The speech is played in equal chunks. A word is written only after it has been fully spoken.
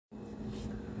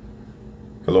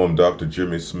Hello, I'm Dr.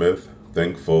 Jimmy Smith,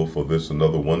 thankful for this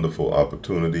another wonderful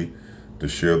opportunity to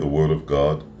share the Word of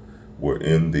God. We're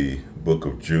in the book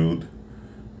of Jude.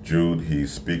 Jude, he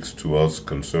speaks to us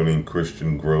concerning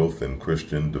Christian growth and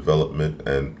Christian development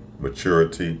and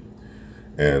maturity.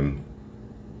 And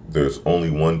there's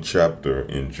only one chapter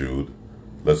in Jude.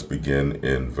 Let's begin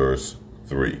in verse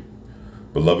 3.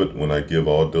 Beloved, when I give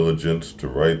all diligence to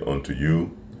write unto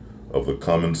you of the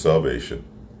common salvation,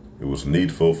 it was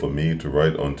needful for me to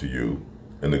write unto you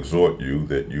and exhort you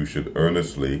that you should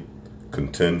earnestly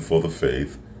contend for the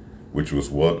faith which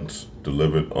was once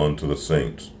delivered unto the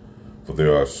saints. For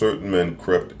there are certain men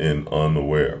crept in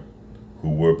unaware,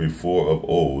 who were before of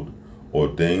old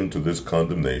ordained to this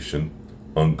condemnation,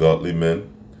 ungodly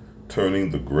men,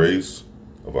 turning the grace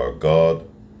of our God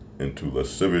into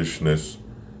lasciviousness,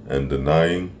 and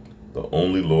denying the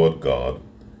only Lord God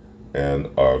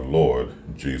and our Lord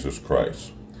Jesus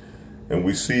Christ. And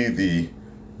we see the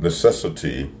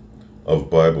necessity of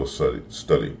Bible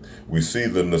study. We see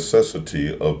the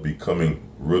necessity of becoming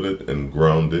rooted and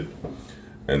grounded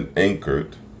and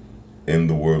anchored in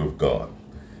the Word of God.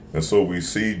 And so we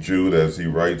see Jude, as he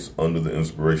writes under the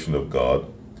inspiration of God,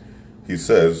 he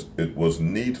says, "It was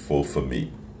needful for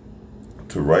me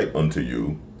to write unto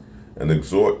you and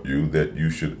exhort you that you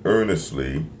should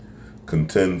earnestly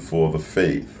contend for the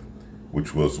faith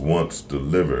which was once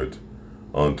delivered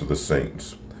unto the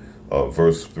saints."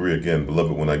 Verse 3 again,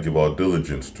 "Beloved, when I give all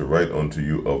diligence to write unto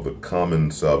you of the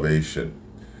common salvation."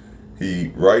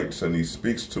 He writes and he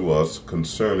speaks to us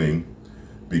concerning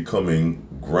becoming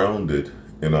grounded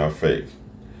in our faith.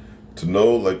 To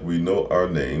know, like we know our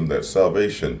name, that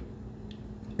salvation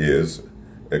is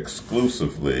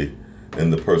exclusively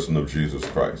in the person of Jesus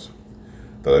Christ.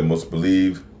 That I must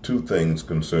believe two things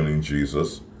concerning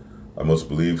Jesus. I must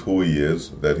believe who he is,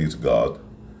 that he's God.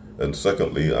 And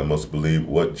secondly, I must believe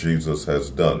what Jesus has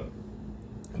done,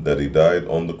 that he died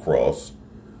on the cross,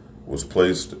 was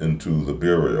placed into the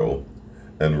burial,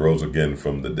 and rose again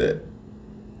from the dead.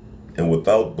 And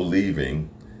without believing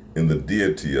in the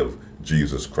deity of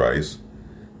Jesus Christ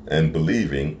and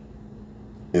believing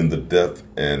in the death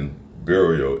and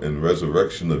burial and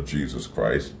resurrection of Jesus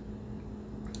Christ,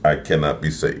 I cannot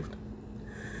be saved.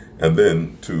 And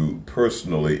then to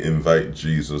personally invite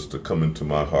Jesus to come into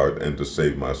my heart and to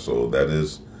save my soul. That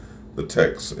is the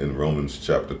text in Romans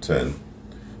chapter 10,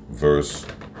 verse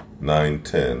 9,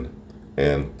 10,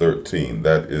 and 13.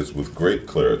 That is with great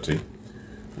clarity,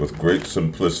 with great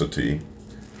simplicity,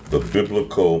 the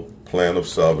biblical plan of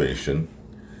salvation.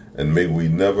 And may we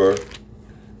never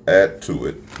add to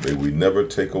it. May we never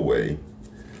take away.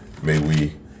 May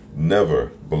we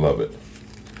never, beloved,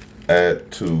 add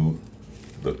to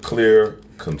the clear,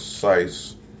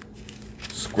 concise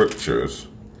scriptures,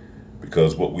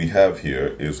 because what we have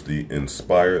here is the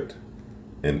inspired,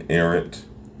 inerrant,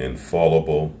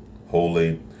 infallible,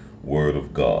 holy Word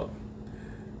of God.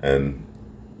 And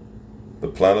the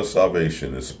plan of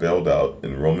salvation is spelled out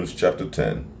in Romans chapter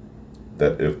 10,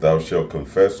 that if thou shalt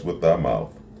confess with thy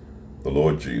mouth the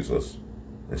Lord Jesus,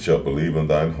 and shalt believe in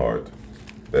thine heart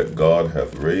that God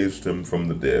hath raised him from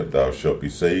the dead, thou shalt be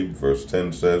saved. Verse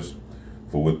 10 says,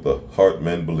 "For with the heart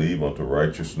men believe unto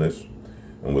righteousness,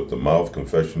 and with the mouth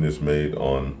confession is made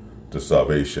unto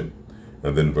salvation."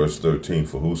 And then verse 13,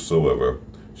 "For whosoever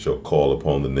shall call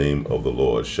upon the name of the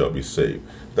Lord shall be saved."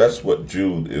 That's what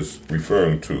Jude is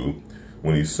referring to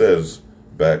when he says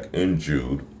back in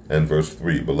Jude and verse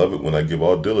 3, "Beloved, when I give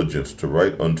all diligence to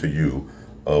write unto you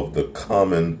of the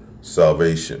common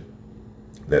salvation."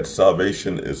 That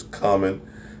salvation is common,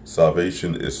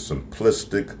 salvation is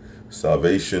simplistic,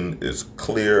 salvation is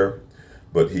clear,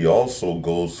 but he also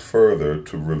goes further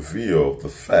to reveal the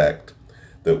fact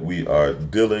that we are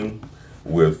dealing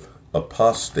with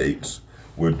apostates,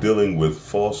 we're dealing with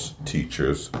false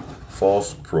teachers,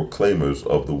 false proclaimers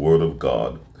of the Word of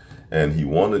God, and he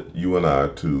wanted you and I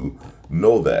to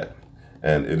know that.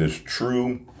 And it is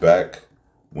true back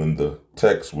when the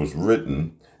text was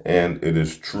written, and it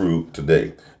is true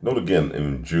today. Note again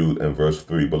in Jude and verse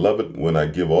 3, "Beloved, when I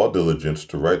give all diligence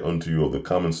to write unto you of the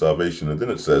common salvation," and then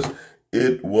it says,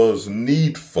 "It was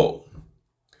needful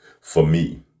for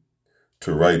me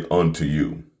to write unto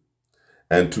you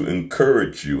and to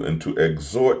encourage you and to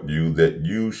exhort you that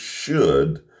you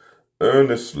should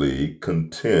earnestly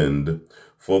contend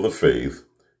for the faith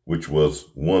which was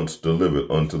once delivered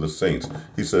unto the saints."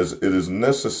 He says it is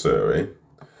necessary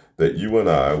that you and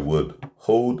I would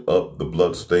hold up the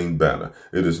bloodstained banner.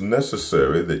 It is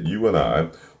necessary that you and I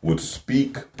would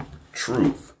speak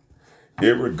truth,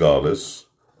 irregardless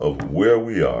of where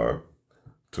we are,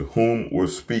 to whom we're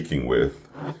speaking with,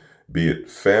 be it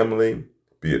family,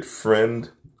 be it friend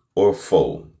or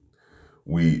foe.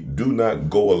 We do not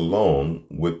go along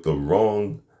with the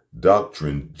wrong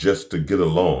doctrine just to get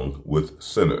along with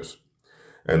sinners.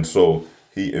 And so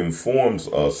he informs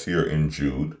us here in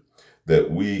Jude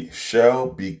that we shall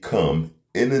become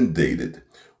inundated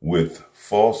with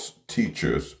false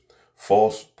teachers,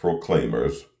 false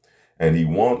proclaimers, and he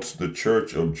wants the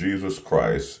Church of Jesus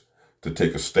Christ to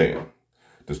take a stand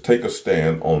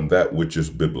on that which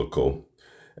is biblical.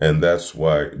 And that's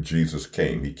why Jesus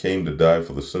came. He came to die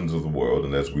for the sins of the world.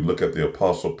 And as we look at the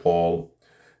Apostle Paul,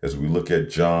 as we look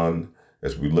at John,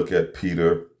 as we look at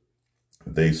Peter,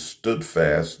 they stood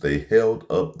fast. They held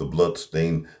up the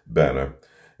bloodstained banner.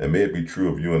 And may it be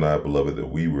true of you and I, beloved, that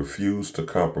we refuse to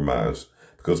compromise,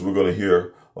 because we're going to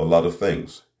hear a lot of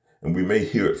things. And we may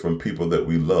hear it from people that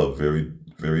we love very,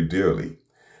 very dearly.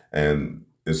 And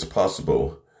it's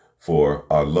possible for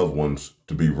our loved ones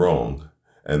to be wrong.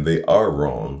 And they are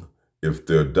wrong if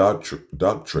their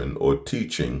doctrine or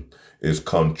teaching is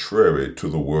contrary to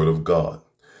the Word of God.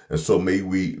 And so may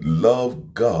we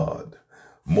love God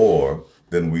more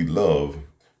than we love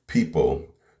people,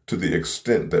 to the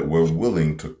extent that we're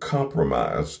willing to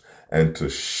compromise and to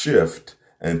shift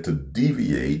and to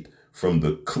deviate from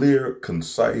the clear,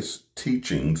 concise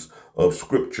teachings of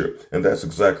Scripture. And that's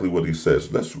exactly what he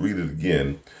says. Let's read it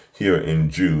again here in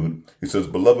Jude. He says,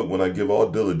 "Beloved, when I give all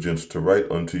diligence to write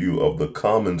unto you of the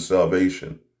common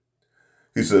salvation,"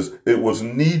 he says, "it was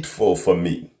needful for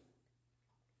me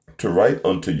to write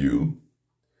unto you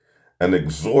and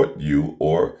exhort you,"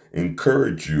 or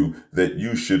encourage you, "that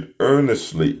you should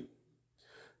earnestly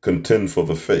contend for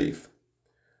the faith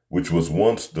which was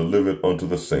once delivered unto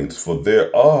the saints. For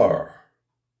there are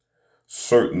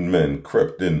certain men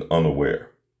crept in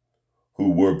unaware,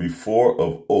 who were before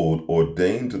of old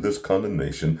ordained to this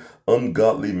condemnation,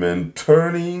 ungodly men,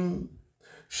 turning,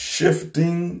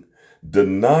 shifting,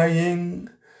 denying,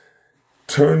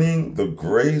 turning the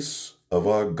grace of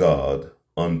our God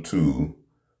unto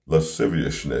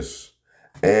lasciviousness,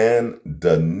 and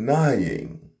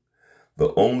denying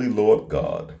the only Lord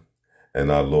God and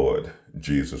our Lord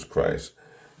Jesus Christ."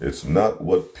 It's not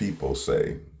what people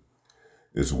say,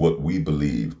 it's what we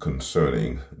believe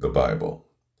concerning the Bible.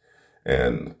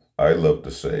 And I love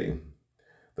to say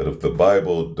that if the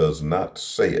Bible does not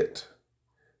say it,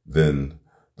 then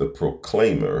the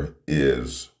proclaimer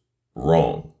is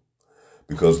wrong,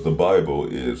 because the Bible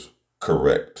is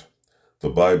correct. The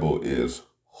Bible is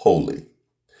holy.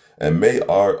 And may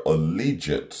our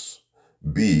allegiance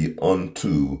be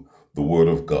unto the Word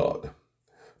of God.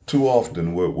 Too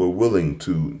often we're willing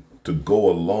to go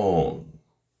along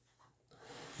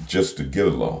just to get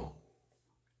along.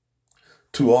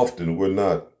 Too often we're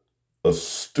not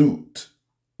astute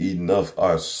enough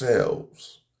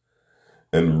ourselves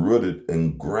and rooted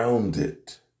and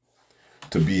grounded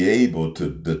to be able to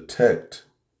detect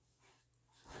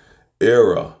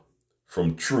error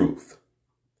from truth.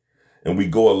 And we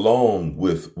go along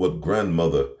with what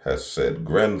grandmother has said,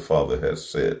 grandfather has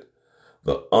said,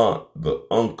 the aunt, the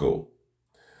uncle,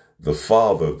 the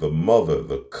father, the mother,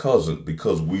 the cousin,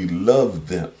 because we love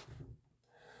them.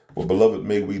 Well, beloved,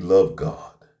 may we love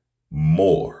God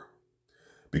more,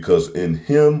 because in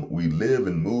him we live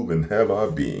and move and have our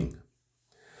being.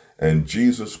 And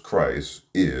Jesus Christ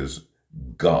is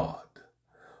God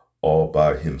all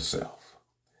by himself.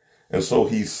 And so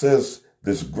he says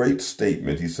this great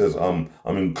statement. He says, I'm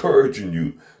encouraging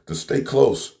you to stay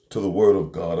close to the Word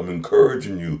of God. I'm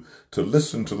encouraging you to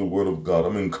listen to the Word of God.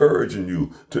 I'm encouraging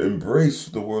you to embrace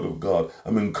the Word of God.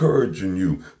 I'm encouraging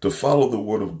you to follow the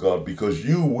Word of God, because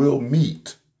you will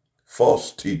meet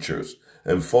false teachers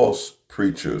and false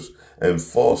preachers and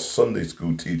false Sunday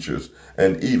school teachers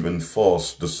and even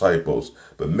false disciples.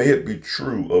 But may it be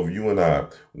true of you and I.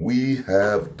 We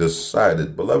have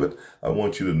decided, beloved, I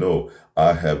want you to know,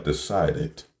 I have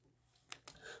decided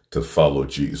to follow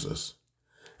Jesus.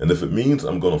 And if it means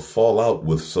I'm going to fall out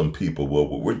with some people, well,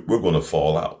 we're going to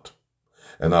fall out.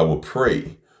 And I will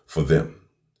pray for them.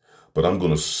 But I'm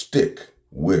going to stick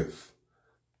with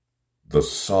the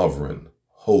sovereign,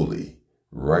 holy,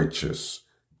 righteous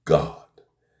God.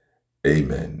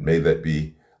 Amen. May that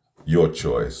be your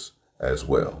choice as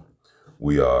well.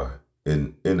 We are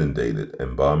inundated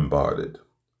and bombarded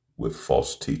with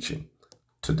false teaching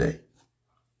today.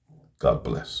 God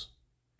bless.